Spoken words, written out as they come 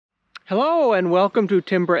Hello and welcome to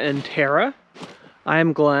Timber&Terra.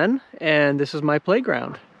 I'm Glenn and this is my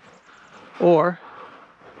playground, or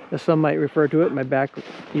as some might refer to it, my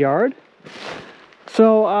backyard.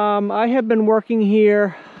 So I have been working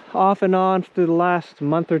here off and on for the last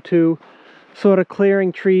month or two, sort of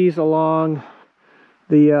clearing trees along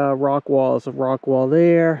the rock wall. There's a rock wall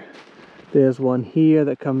there. There's one here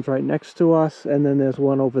that comes right next to us, and then there's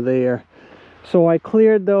one over there. So I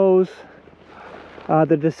cleared those.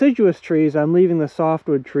 The deciduous trees, I'm leaving the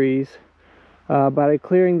softwood trees, but I'm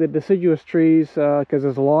clearing the deciduous trees because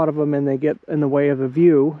there's a lot of them and they get in the way of the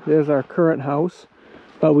view. There's our current house,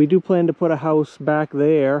 but we do plan to put a house back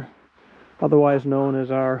there, otherwise known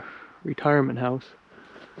as our retirement house,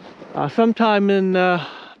 sometime in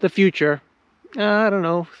the future. I don't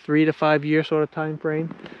know, 3 to 5 year sort of time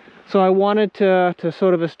frame. So I wanted to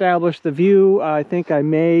sort of establish the view. I think I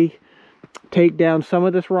may take down some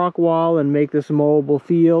of this rock wall and make this a mowable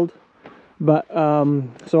field, but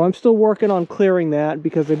so I'm still working on clearing that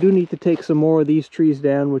because I do need to take some more of these trees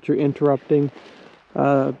down, which are interrupting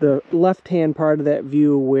the left hand part of that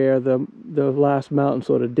view where the last mountain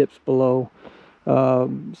sort of dips below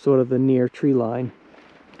sort of the near tree line.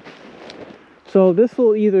 So this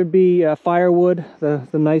will either be firewood, the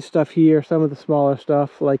nice stuff here, some of the smaller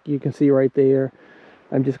stuff like you can see right there,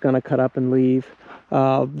 I'm just going to cut up and leave.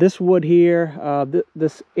 This wood here,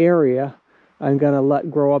 this area, I'm going to let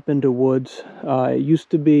grow up into woods. It used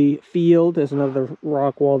to be field. There's another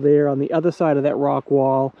rock wall there. On the other side of that rock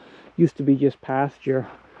wall used to be just pasture.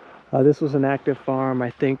 This was an active farm,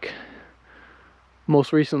 I think,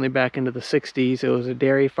 most recently back into the 60s. It was a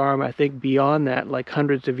dairy farm, I think beyond that, like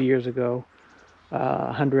hundreds of years ago,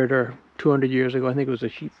 100 or 200 years ago. I think it was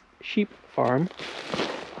a sheep farm.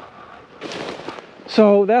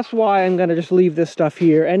 So that's why I'm going to just leave this stuff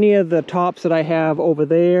here. Any of the tops that I have over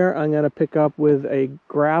there, I'm going to pick up with a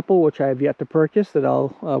grapple, which I have yet to purchase, that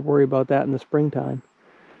I'll worry about that in the springtime.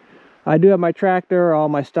 I do have my tractor, all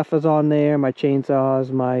my stuff is on there, my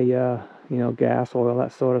chainsaws, my you know, gas, oil,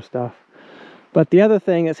 that sort of stuff. But the other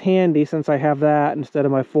thing that's handy, since I have that instead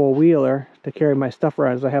of my four-wheeler to carry my stuff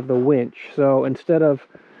around, is I have the winch. So instead of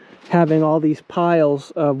having all these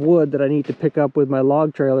piles of wood that I need to pick up with my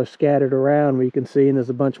log trailer scattered around, where you can see, and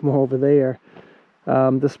there's a bunch more over there.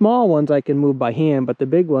 The small ones I can move by hand, but the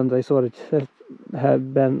big ones I sort of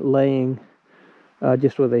have been laying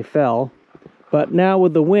just where they fell. But now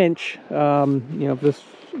with the winch, you know, this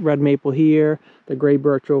red maple here, the gray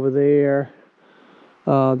birch over there,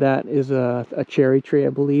 that is a cherry tree, I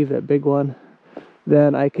believe, that big one.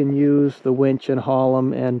 Then I can use the winch and haul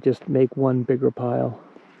them and just make one bigger pile.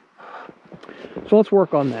 So let's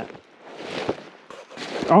work on that.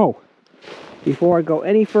 Oh, before I go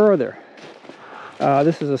any further,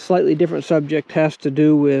 this is a slightly different subject, has to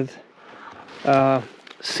do with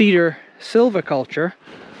cedar silviculture.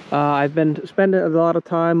 I've been spending a lot of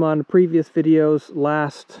time on previous videos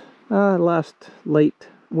last late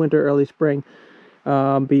winter, early spring.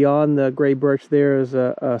 Beyond the gray birch there is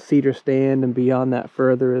a cedar stand, and beyond that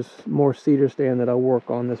further is more cedar stand that I'll work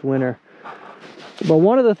on this winter. But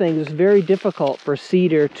one of the things is very difficult for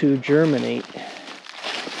cedar to germinate.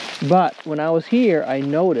 But when I was here, I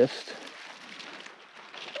noticed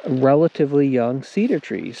relatively young cedar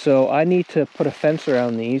trees. So I need to put a fence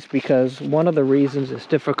around these, because one of the reasons it's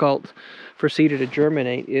difficult for cedar to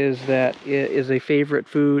germinate is that it is a favorite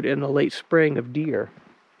food in the late spring of deer.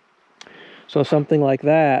 So something like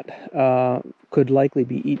that could likely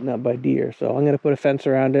be eaten up by deer. So I'm going to put a fence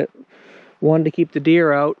around it. One, to keep the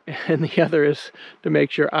deer out, and the other is to make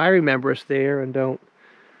sure I remember it's there and don't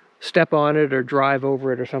step on it or drive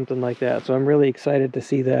over it or something like that. So I'm really excited to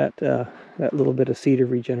see that, that little bit of cedar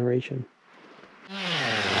regeneration.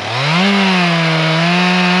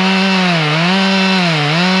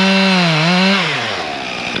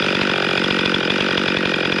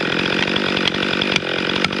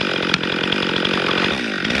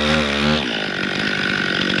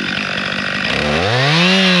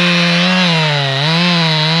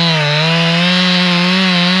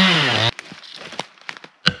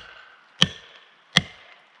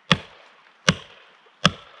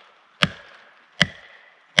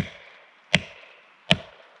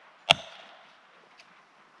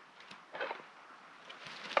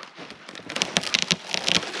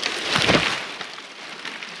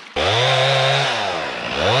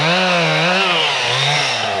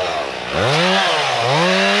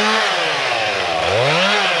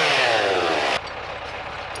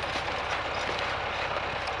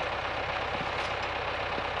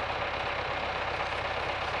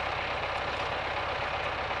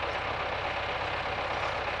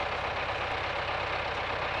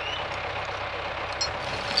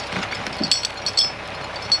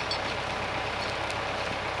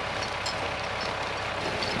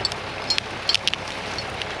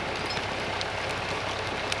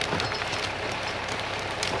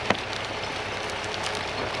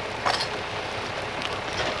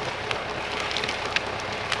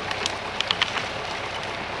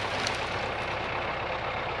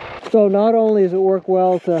 So not only does it work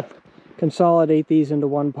well to consolidate these into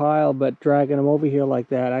one pile, but dragging them over here like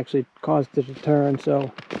that actually caused it to turn, so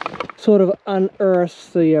sort of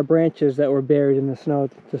unearths the branches that were buried in the snow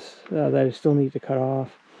that I still need to cut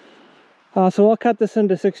off. So I'll cut this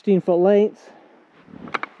into 16-foot lengths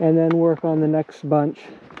and then work on the next bunch.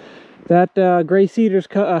 That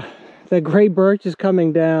that gray birch is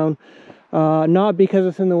coming down, not because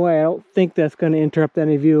it's in the way. I don't think that's going to interrupt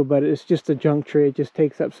any view, but it's just a junk tree. It just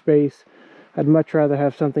takes up space. I'd much rather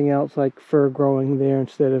have something else like fir growing there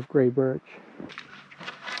instead of gray birch.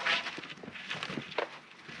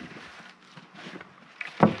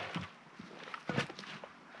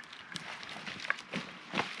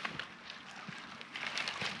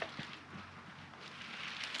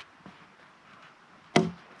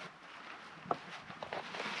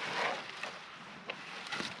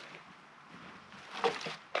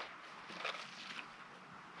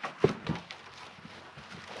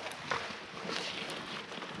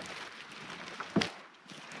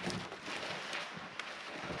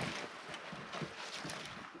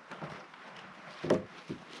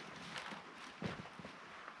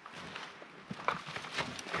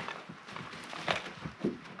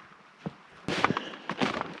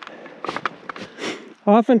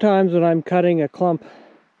 Oftentimes when I'm cutting a clump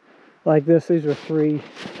like this, these are three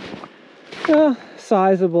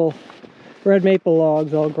sizable red maple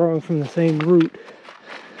logs all growing from the same root.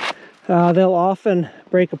 They'll often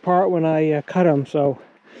break apart when I cut them, so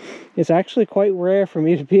it's actually quite rare for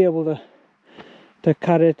me to be able to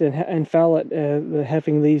cut it and fell it,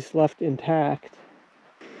 having these left intact.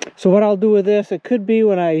 So what I'll do with this, it could be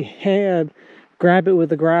when I grab it with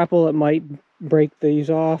the grapple, it might break these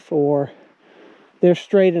off, or they're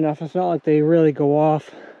straight enough. It's not like they really go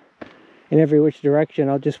off in every which direction.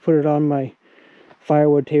 I'll just put it on my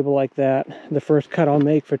firewood table like that. The first cut I'll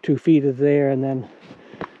make for 2 feet is there, and then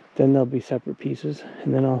they'll be separate pieces,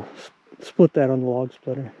 and then I'll split that on the log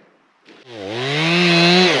splitter.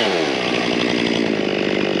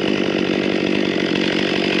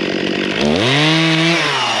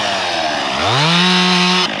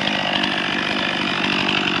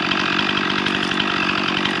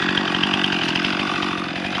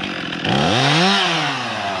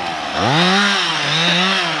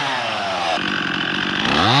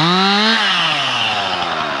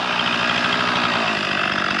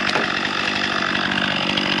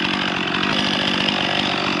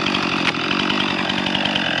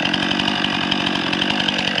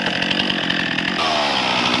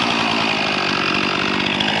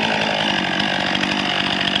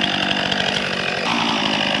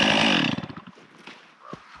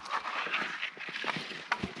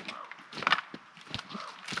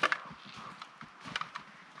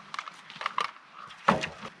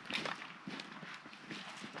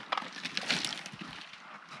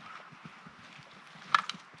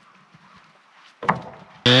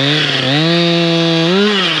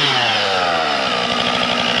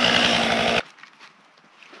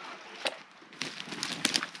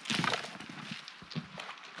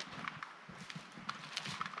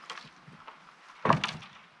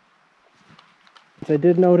 I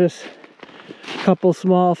did notice a couple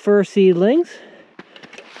small fir seedlings,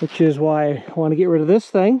 which is why I want to get rid of this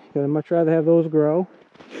thing, because I'd much rather have those grow.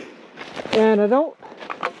 And I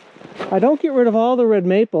don't get rid of all the red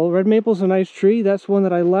maple. Red maple's a nice tree. That's one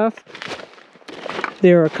that I left.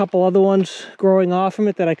 There are a couple other ones growing off from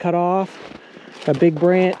it that I cut off. A big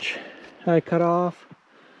branch I cut off,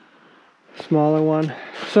 smaller one.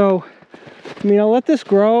 So, I mean, I'll let this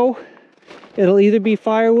grow. It'll either be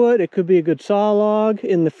firewood, it could be a good saw log.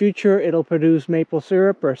 In the future, it'll produce maple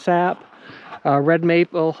syrup or sap. Red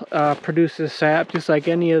maple produces sap, just like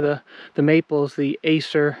any of the maples, the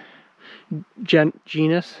Acer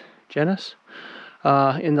genus,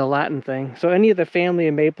 in the Latin thing. So any of the family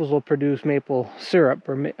of maples will produce maple syrup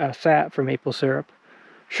or sap for maple syrup.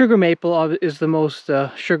 Sugar maple is the most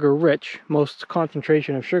sugar rich, most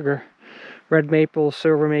concentration of sugar. Red maple,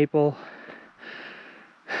 silver maple,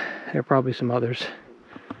 there are probably some others.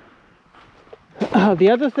 The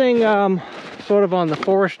other thing, sort of on the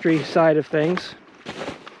forestry side of things,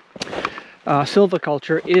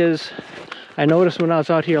 silviculture is, I noticed when I was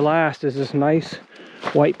out here last, is this nice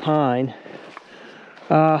white pine.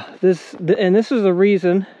 This is the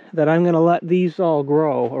reason that I'm going to let these all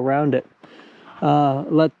grow around it.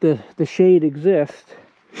 Let the shade exist.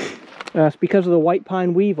 It's because of the white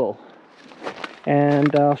pine weevil.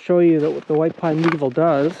 And I'll show you what the white pine weevil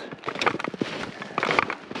does.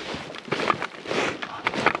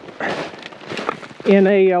 In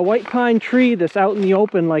a white pine tree that's out in the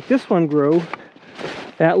open like this one grew,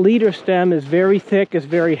 that leader stem is very thick, is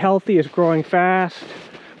very healthy, is growing fast.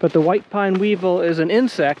 But the white pine weevil is an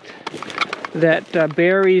insect that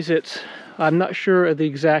buries its, I'm not sure of the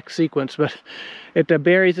exact sequence, but it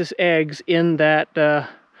buries its eggs in that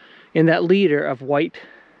leader of white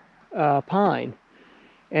pine,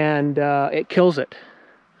 and it kills it.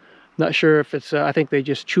 Not sure if it's, I think they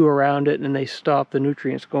just chew around it and they stop the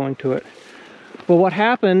nutrients going to it. But what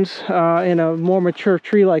happens in a more mature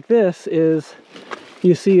tree like this is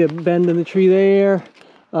you see a bend in the tree there,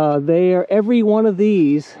 every one of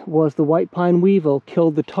these was the white pine weevil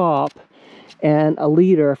killed the top, and a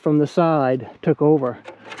leader from the side took over.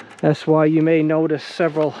 That's why you may notice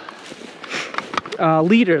several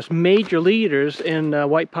leaders, major leaders in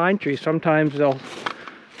white pine trees. Sometimes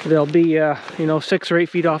they'll be you know, 6 or 8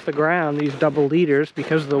 feet off the ground, these double leaders,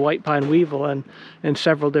 because of the white pine weevil, and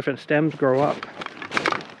several different stems grow up.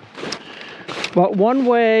 But one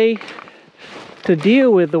way to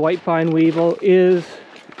deal with the white pine weevil is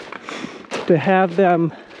to have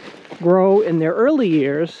them grow in their early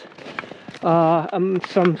years in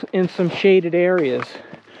some shaded areas.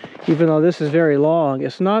 Even though this is very long,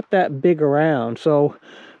 it's not that big around. So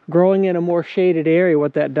growing in a more shaded area,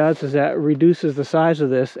 what that does is that reduces the size of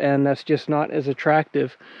this, and that's just not as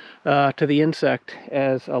attractive to the insect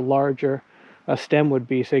as a larger stem would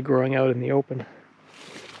be, say, growing out in the open.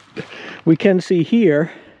 We can see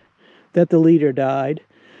here that the leader died.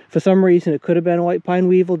 For some reason, it could have been a white pine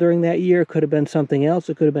weevil during that year. It could have been something else.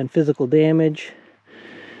 It could have been physical damage.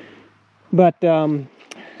 But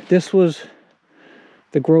this was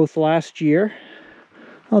the growth last year.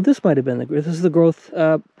 Oh, this might have been the growth. This is the growth.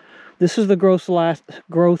 This is the growth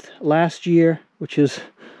last year, which is,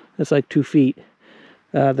 it's like 2 feet.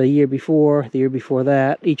 The year before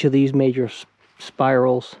that. Each of these major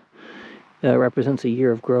spirals represents a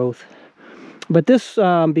year of growth. But this,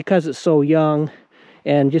 because it's so young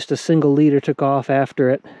and just a single leader took off after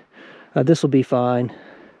it, this will be fine.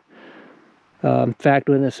 In fact,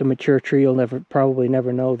 when it's a mature tree, you'll probably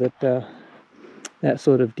never know that that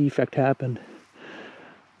sort of defect happened.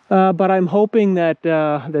 But I'm hoping that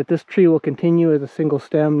that this tree will continue as a single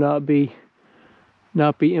stem, not be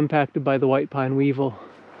impacted by the white pine weevil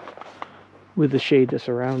with the shade that's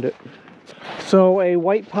around it. So a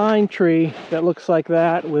white pine tree that looks like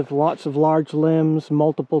that, with lots of large limbs,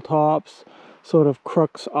 multiple tops, sort of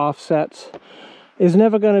crooks, offsets, is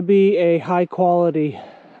never going to be a high quality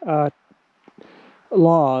saw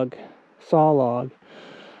log.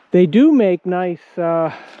 They do make nice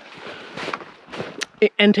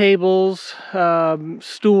end tables,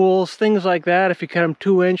 stools, things like that. If you cut them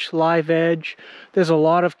 2-inch live edge, there's a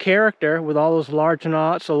lot of character with all those large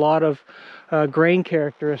knots, a lot of grain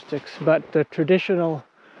characteristics. But the traditional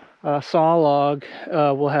saw log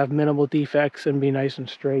will have minimal defects and be nice and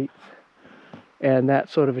straight. And that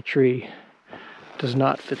sort of a tree does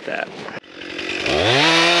not fit that.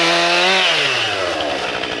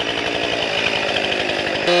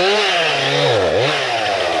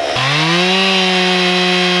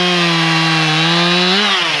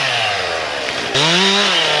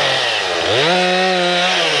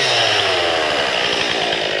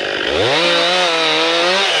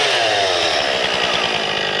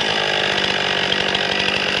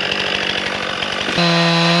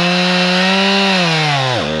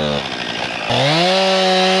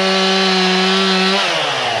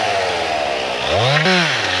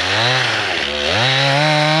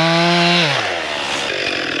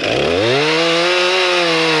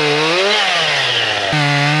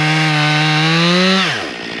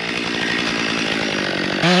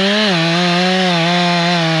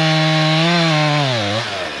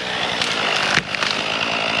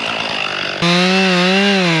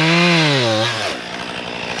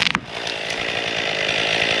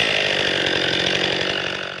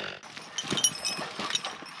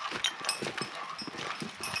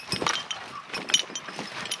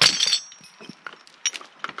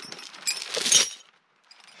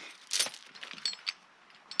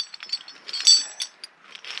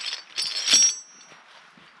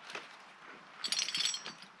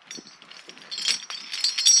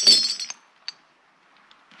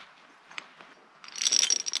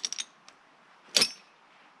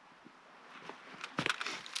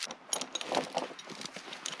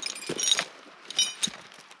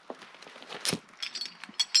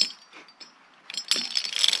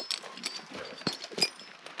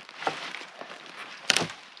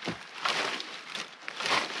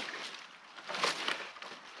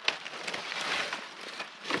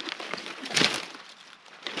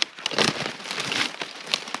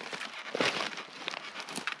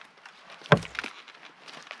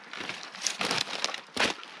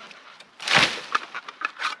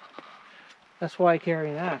 That's why I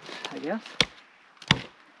carry an axe, I guess.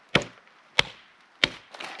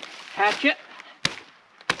 hatchet.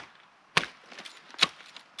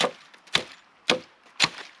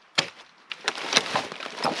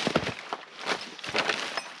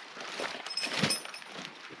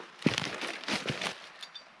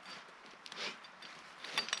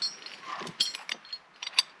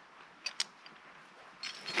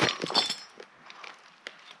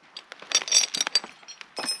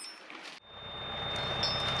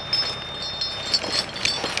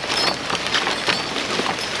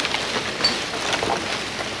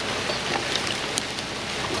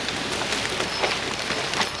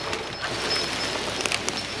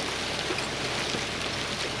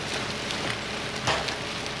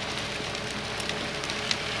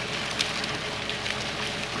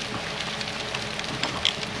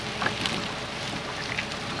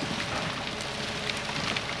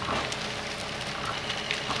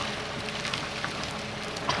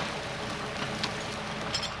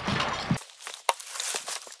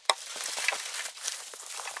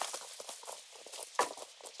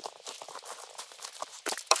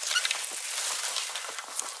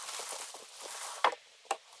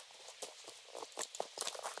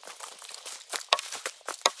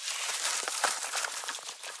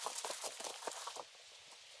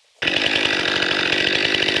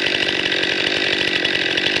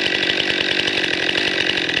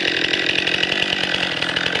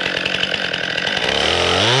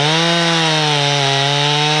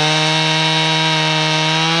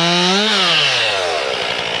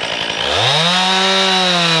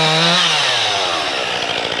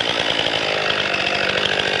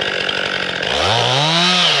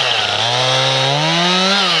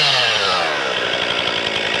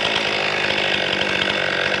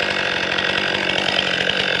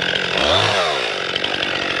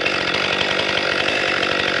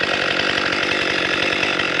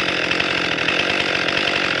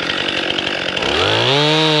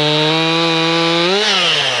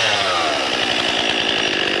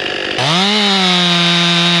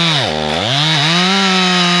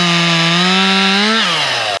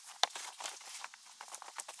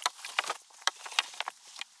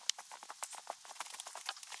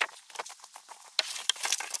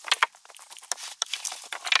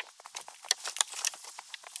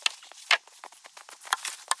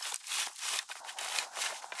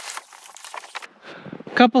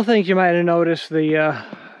 Couple things you might have noticed, the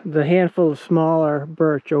handful of smaller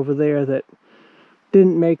birch over there that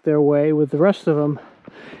didn't make their way with the rest of them.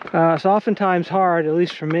 It's oftentimes hard, at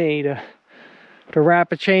least for me, to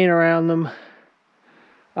wrap a chain around them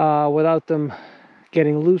without them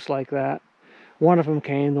getting loose like that. One of them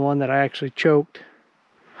came, the one that I actually choked.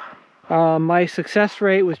 My success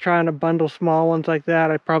rate with trying to bundle small ones like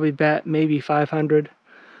that, I'd probably bet maybe 500,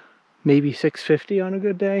 maybe 650 on a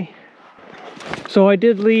good day. So I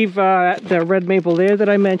did leave the red maple there that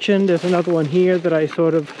I mentioned. There's another one here that I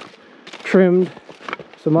sort of trimmed.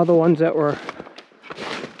 Some other ones that were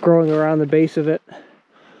growing around the base of it.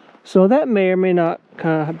 So that may or may not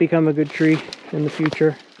become a good tree in the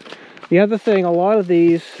future. The other thing, a lot of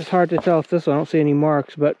these, it's hard to tell if this one, I don't see any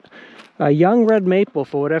marks, but young red maple,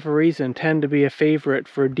 for whatever reason, tend to be a favorite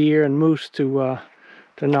for deer and moose to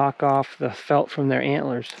knock off the felt from their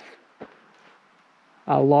antlers.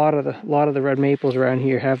 A lot of the red maples around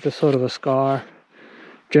here have this sort of a scar.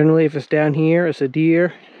 Generally, if it's down here, it's a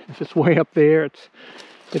deer. If it's way up there,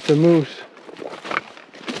 it's a moose.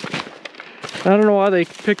 I don't know why they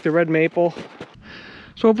picked the red maple.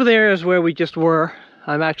 So over there is where we just were.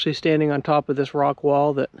 I'm actually standing on top of this rock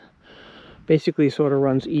wall that basically sort of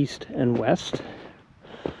runs east and west.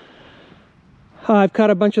 I've cut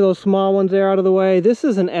a bunch of those small ones there out of the way. This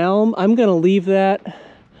is an elm. I'm going to leave that.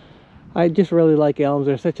 I just really like elms.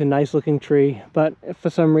 They're such a nice looking tree, but if for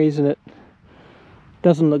some reason it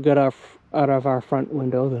doesn't look good out of our front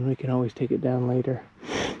window, then we can always take it down later.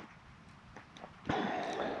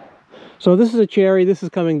 So this is a cherry. This is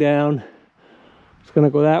coming down. It's going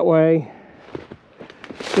to go that way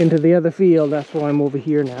into the other field. That's why I'm over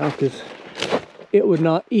here now, because it would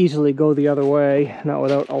not easily go the other way, not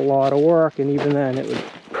without a lot of work, and even then it would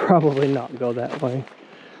probably not go that way.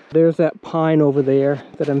 There's that pine over there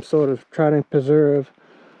that I'm sort of trying to preserve,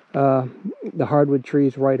 the hardwood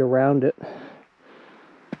trees right around it.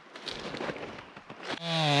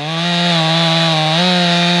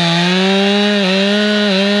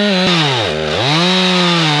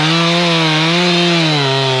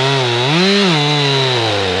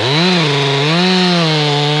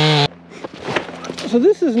 So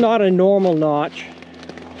this is not a normal notch.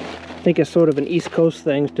 I think it's sort of an East Coast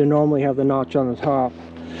thing to normally have the notch on the top.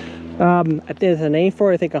 There's a name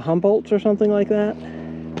for it, I think a Humboldt's or something like that.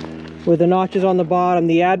 with the notches on the bottom.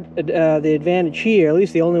 The advantage here, at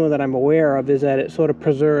least the only one that I'm aware of, is that it sort of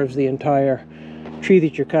preserves the entire tree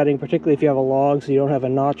that you're cutting, particularly if you have a log, so you don't have a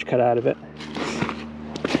notch cut out of it.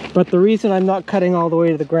 But the reason I'm not cutting all the way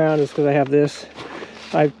to the ground is because I have this.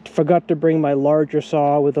 I forgot to bring my larger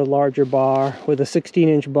saw with a larger bar. With a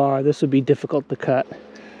 16-inch bar, this would be difficult to cut.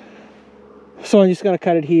 So I'm just going to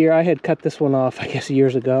cut it here. I had cut this one off, I guess,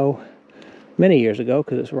 years ago. Many years ago,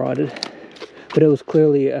 because it's rotted. But it was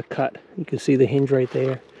clearly a cut. You can see the hinge right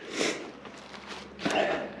there.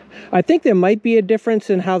 I think there might be a difference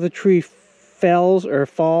in how the tree fells or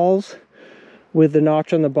falls with the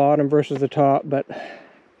notch on the bottom versus the top, but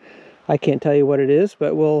I can't tell you what it is,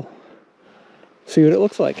 but we'll see what it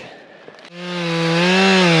looks like.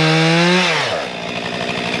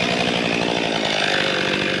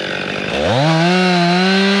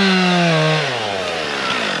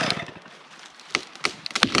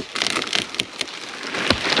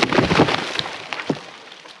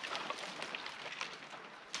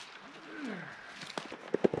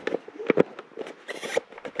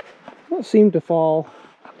 Don't seem to fall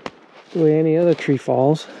the way any other tree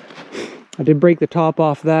falls. I did break the top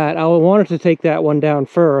off that. I wanted to take that one down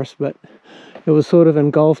first, but it was sort of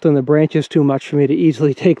engulfed in the branches too much for me to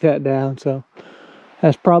easily take that down, so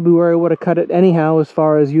that's probably where I would have cut it anyhow as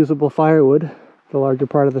far as usable firewood. The larger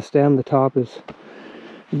part of the stem, the top, is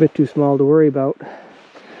a bit too small to worry about.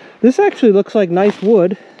 This actually looks like nice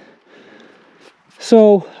wood,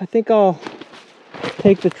 so I think I'll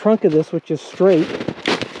take the trunk of this, which is straight,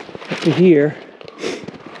 up to here,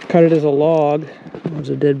 cut it as a log. There's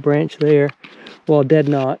a dead branch there. Well, a dead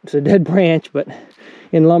knot. It's a dead branch, but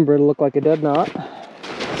in lumber it'll look like a dead knot.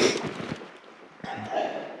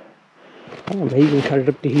 I may even cut it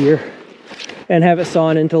up to here and have it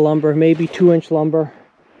sawn into lumber, maybe 2-inch lumber.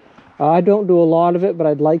 I don't do a lot of it, but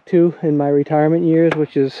I'd like to in my retirement years,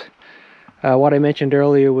 which is what I mentioned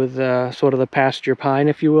earlier with sort of the pasture pine,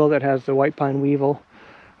 if you will, that has the white pine weevil.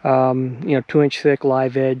 You know, 2-inch thick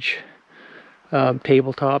live edge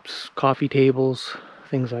tabletops, coffee tables,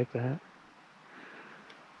 things like that.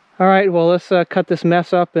 All right, well, let's cut this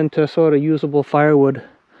mess up into sort of usable firewood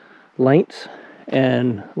lengths,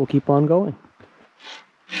 and we'll keep on going.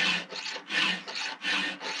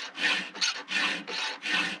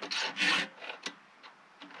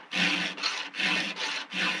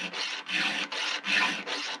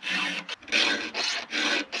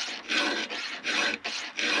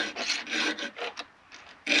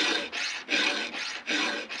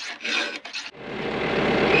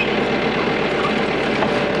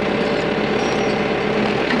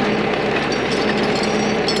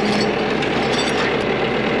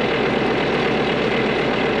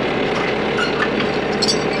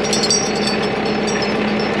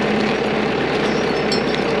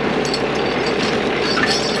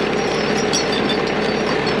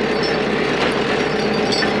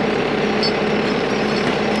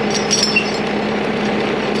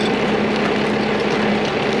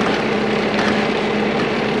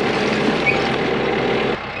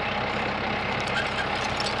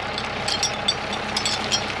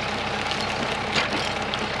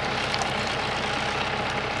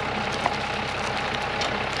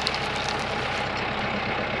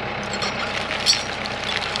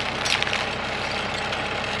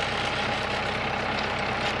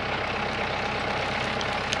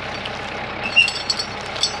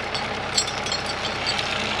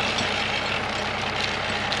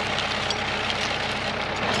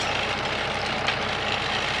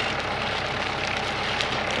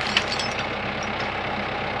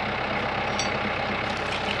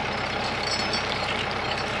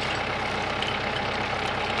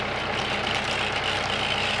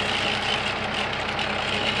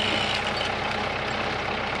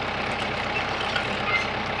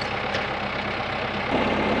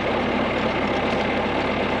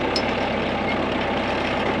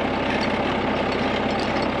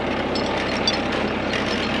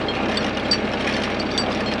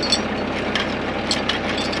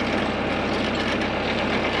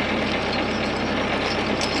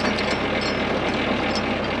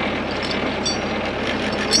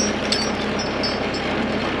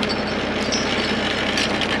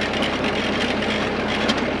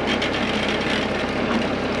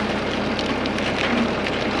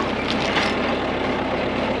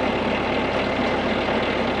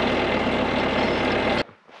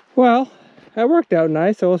 Well, that worked out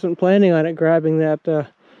nice. I wasn't planning on it grabbing that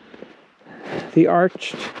the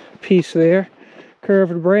arched piece there,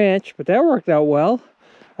 curved branch, but that worked out well.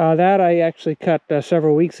 That I actually cut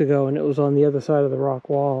several weeks ago, and it was on the other side of the rock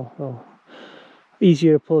wall. So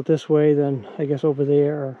easier to pull it this way than I guess over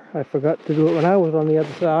there, or I forgot to do it when I was on the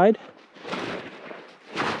other side.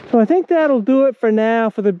 So I think that'll do it for now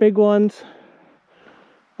for the big ones.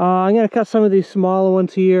 I'm going to cut some of these smaller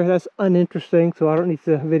ones here. That's uninteresting, so I don't need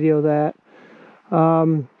to video that.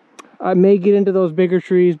 I may get into those bigger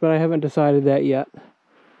trees, but I haven't decided that yet.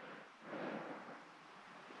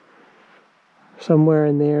 Somewhere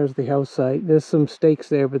in there is the house site. There's some stakes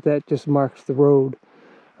there, but that just marks the road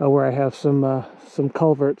where I have some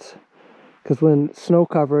culverts. Because when snow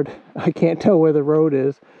covered, I can't tell where the road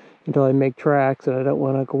is until I make tracks, and I don't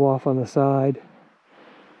want to go off on the side.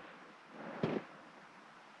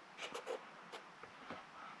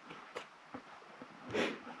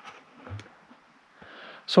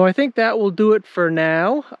 So I think that will do it for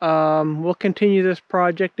now. We'll continue this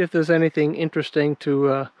project if there's anything interesting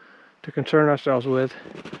to concern ourselves with.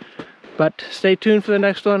 But stay tuned for the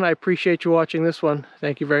next one. I appreciate you watching this one.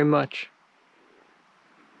 Thank you very much.